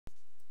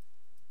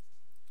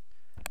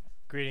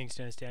Greetings,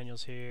 Dennis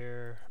Daniels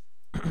here.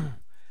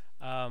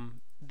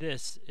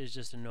 This is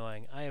just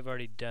annoying. I have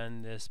already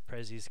done this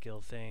prezi skill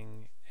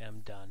thing and I'm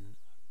done.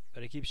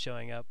 But it keeps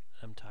showing up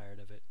and I'm tired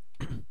of it.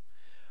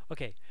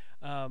 Okay,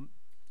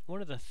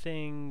 one of the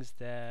things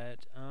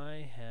that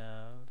I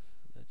have,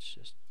 let's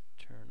just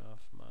turn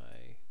off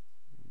my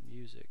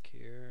music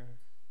here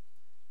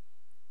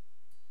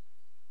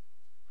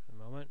for the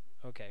moment.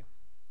 Okay,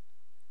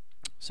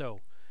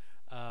 so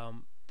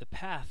the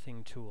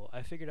pathing tool,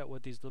 I figured out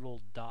what these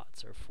little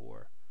dots are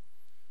for.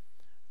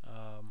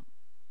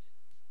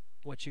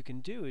 What you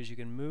can do is you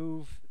can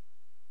move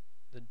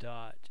the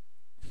dot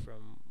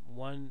from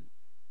one,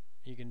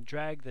 you can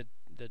drag the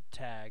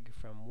tag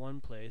from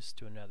one place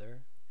to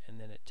another and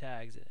then it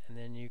tags it, and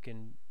then you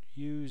can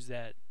use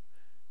that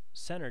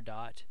center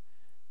dot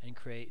and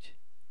create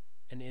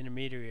an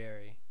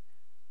intermediary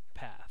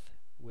path,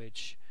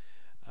 which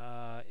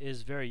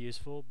is very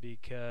useful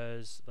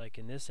because, like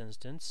in this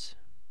instance,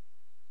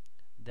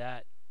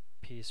 that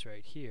piece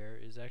right here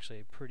is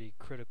actually a pretty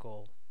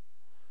critical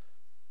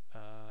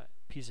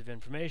piece of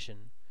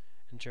information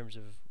in terms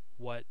of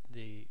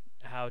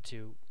how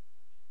to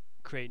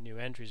create new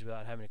entries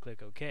without having to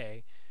click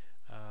OK.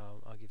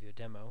 I'll give you a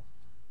demo.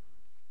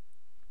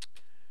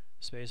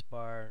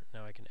 Spacebar.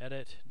 Now I can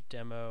edit.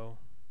 Demo.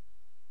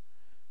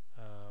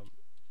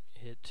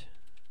 Hit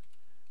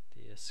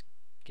the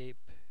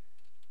escape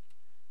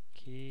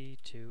key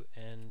to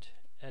end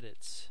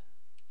edits.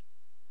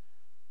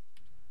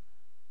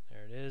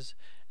 There it is.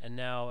 And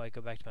now I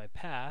go back to my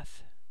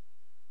path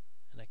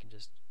and I can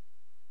just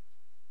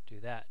do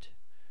that.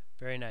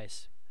 Very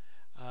nice.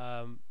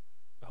 I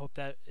hope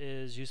that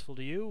is useful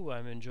to you.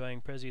 I'm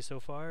enjoying prezi so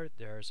far.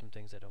 There are some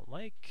things I don't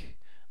like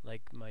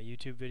my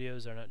YouTube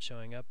videos are not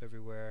showing up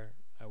everywhere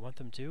I want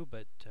them to,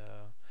 but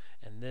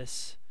and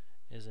this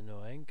is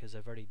annoying because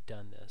I've already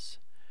done this.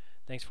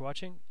 Thanks for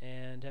watching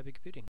and happy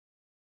computing.